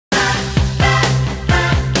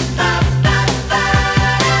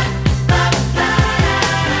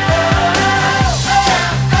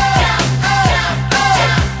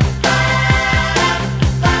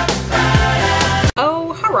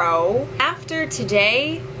after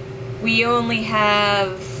today, we only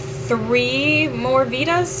have 3 more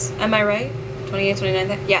VEDAs, am I right? 28,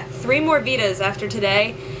 29, yeah, 3 more VEDAs after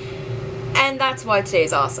today, and that's why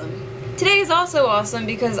today's awesome. Today is also awesome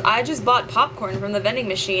because I just bought popcorn from the vending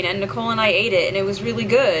machine and Nicole and I ate it and it was really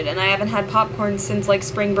good, and I haven't had popcorn since like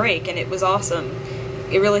spring break and it was awesome.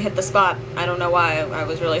 It really hit the spot. I don't know why, I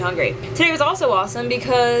was really hungry. Today was also awesome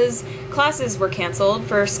because classes were canceled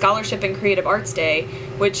for Scholarship and Creative Arts Day,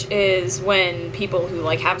 which is when people who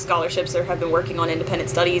like have scholarships or have been working on independent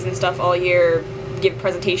studies and stuff all year give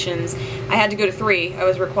presentations. I had to go to 3, I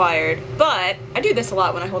was required, but I do this a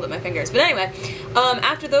lot when I hold up my fingers. But anyway,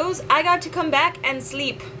 after those, I got to come back and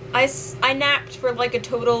sleep. I napped for like a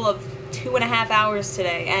total of 2.5 hours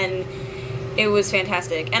today, and it was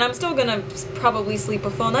fantastic. And I'm still gonna probably sleep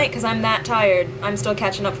a full night because I'm that tired. I'm still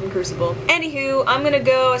catching up from Crucible. Anywho, I'm gonna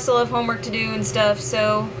go. I still have homework to do and stuff,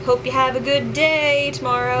 so hope you have a good day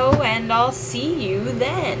tomorrow, and I'll see you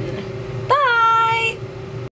then.